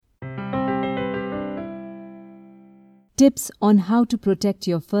Tips on how to protect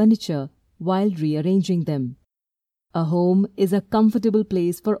your furniture while rearranging them. A home is a comfortable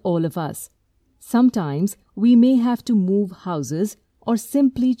place for all of us. Sometimes we may have to move houses or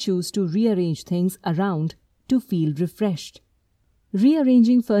simply choose to rearrange things around to feel refreshed.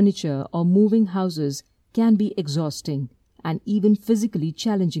 Rearranging furniture or moving houses can be exhausting and even physically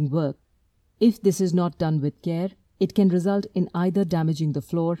challenging work. If this is not done with care, it can result in either damaging the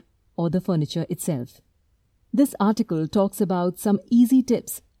floor or the furniture itself. This article talks about some easy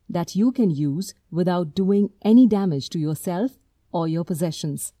tips that you can use without doing any damage to yourself or your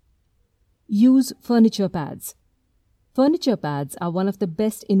possessions. Use furniture pads. Furniture pads are one of the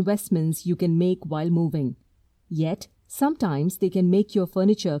best investments you can make while moving. Yet, sometimes they can make your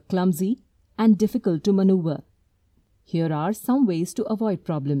furniture clumsy and difficult to maneuver. Here are some ways to avoid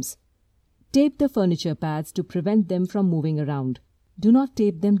problems. Tape the furniture pads to prevent them from moving around. Do not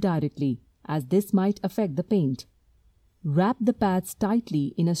tape them directly, as this might affect the paint. Wrap the pads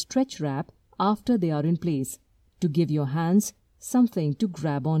tightly in a stretch wrap after they are in place, to give your hands something to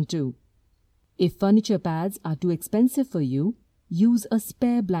grab onto. If furniture pads are too expensive for you, use a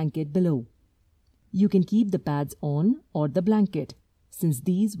spare blanket below. You can keep the pads on or the blanket, since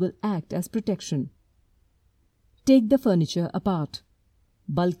these will act as protection. Take the furniture apart.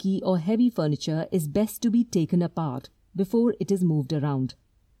 Bulky or heavy furniture is best to be taken apart before it is moved around.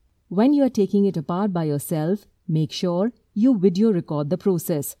 When you are taking it apart by yourself, make sure you video record the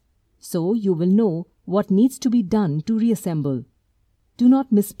process, so you will know what needs to be done to reassemble. Do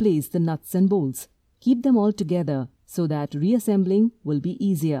not misplace the nuts and bolts. Keep them all together so that reassembling will be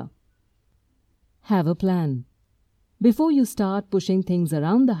easier. Have a plan. Before you start pushing things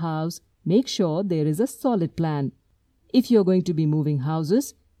around the house, make sure there is a solid plan. If you're going to be moving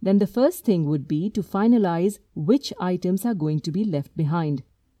houses, then the first thing would be to finalize which items are going to be left behind.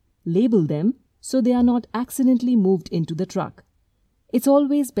 Label them so they are not accidentally moved into the truck. It's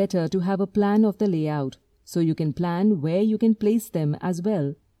always better to have a plan of the layout, so you can plan where you can place them as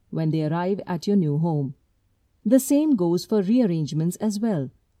well when they arrive at your new home. The same goes for rearrangements as well.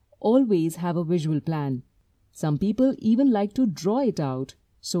 Always have a visual plan. Some people even like to draw it out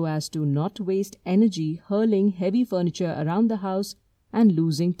so as to not waste energy hurling heavy furniture around the house and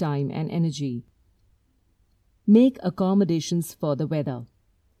losing time and energy. Make accommodations for the weather.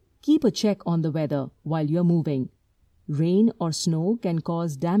 Keep a check on the weather while you are moving. Rain or snow can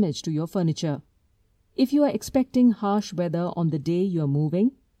cause damage to your furniture. If you are expecting harsh weather on the day you are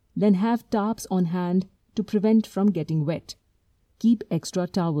moving, then have tarps on hand to prevent from getting wet. Keep extra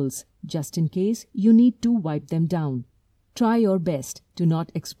towels just in case you need to wipe them down. Try your best to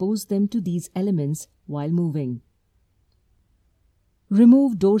not expose them to these elements while moving.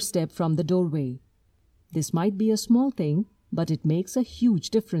 Remove doorstep from the doorway. This might be a small thing, but it makes a huge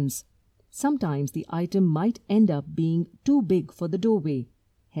difference. Sometimes the item might end up being too big for the doorway.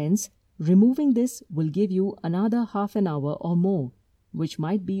 Hence, removing this will give you another half an hour or more, which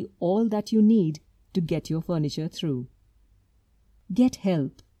might be all that you need to get your furniture through. Get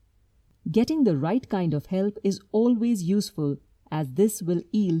help. Getting the right kind of help is always useful, as this will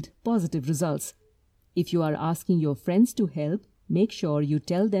yield positive results. If you are asking your friends to help, make sure you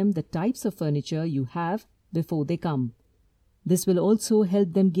tell them the types of furniture you have before they come. This will also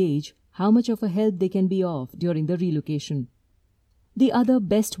help them gauge how much of a help they can be of during the relocation. The other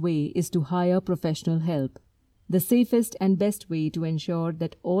best way is to hire professional help. The safest and best way to ensure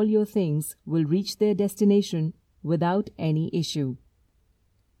that all your things will reach their destination without any issue.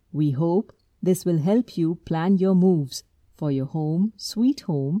 We hope this will help you plan your moves for your home, sweet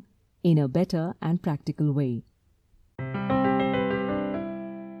home, in a better and practical way.